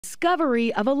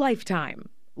Discovery of a lifetime,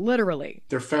 literally.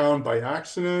 They're found by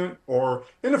accident, or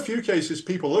in a few cases,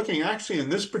 people looking. Actually, in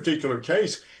this particular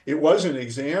case, it was an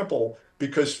example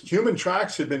because human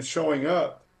tracks had been showing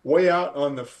up way out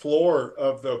on the floor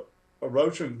of the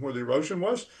erosion, where the erosion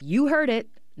was. You heard it.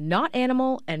 Not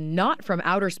animal and not from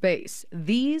outer space.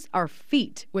 These are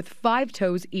feet with 5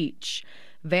 toes each.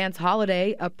 Vance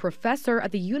Holliday, a professor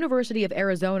at the University of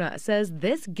Arizona, says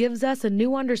this gives us a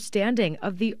new understanding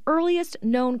of the earliest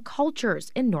known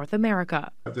cultures in North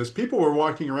America. As people were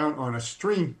walking around on a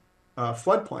stream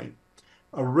floodplain,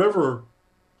 a river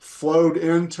flowed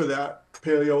into that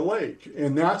paleo lake,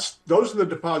 and those are the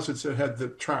deposits that had the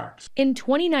tracks. In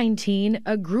 2019,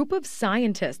 a group of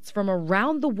scientists from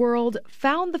around the world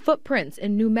found the footprints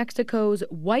in New Mexico's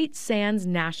White Sands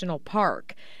National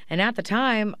Park. And at the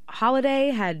time, Holliday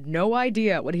had no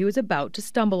idea what he was about to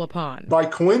stumble upon. By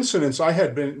coincidence, I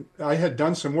had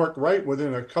done some work right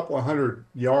within a couple of hundred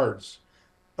yards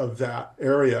of that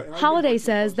area. Holliday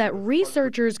says that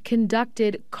researchers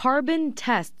conducted carbon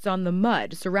tests on the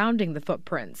mud surrounding the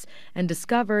footprints and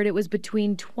discovered it was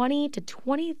between 20 to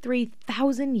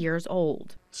 23,000 years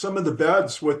old. Some of the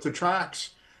beds with the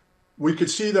tracks, we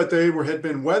could see that they had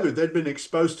been weathered. They'd been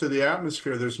exposed to the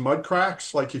atmosphere. There's mud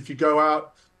cracks. Like if you go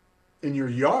out in your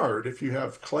yard, if you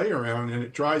have clay around and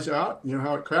it dries out, you know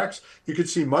how it cracks? You could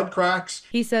see mud cracks.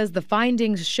 He says the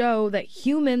findings show that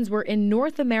humans were in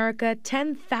North America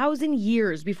 10,000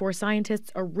 years before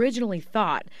scientists originally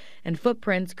thought, and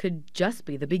footprints could just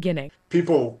be the beginning.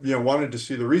 People, wanted to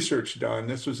see the research done.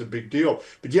 This was a big deal.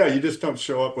 But yeah, you just don't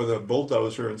show up with a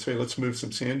bulldozer and say, let's move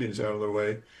some sand dunes out of the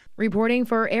way. Reporting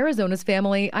for Arizona's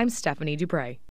Family, I'm Stephanie Duprey.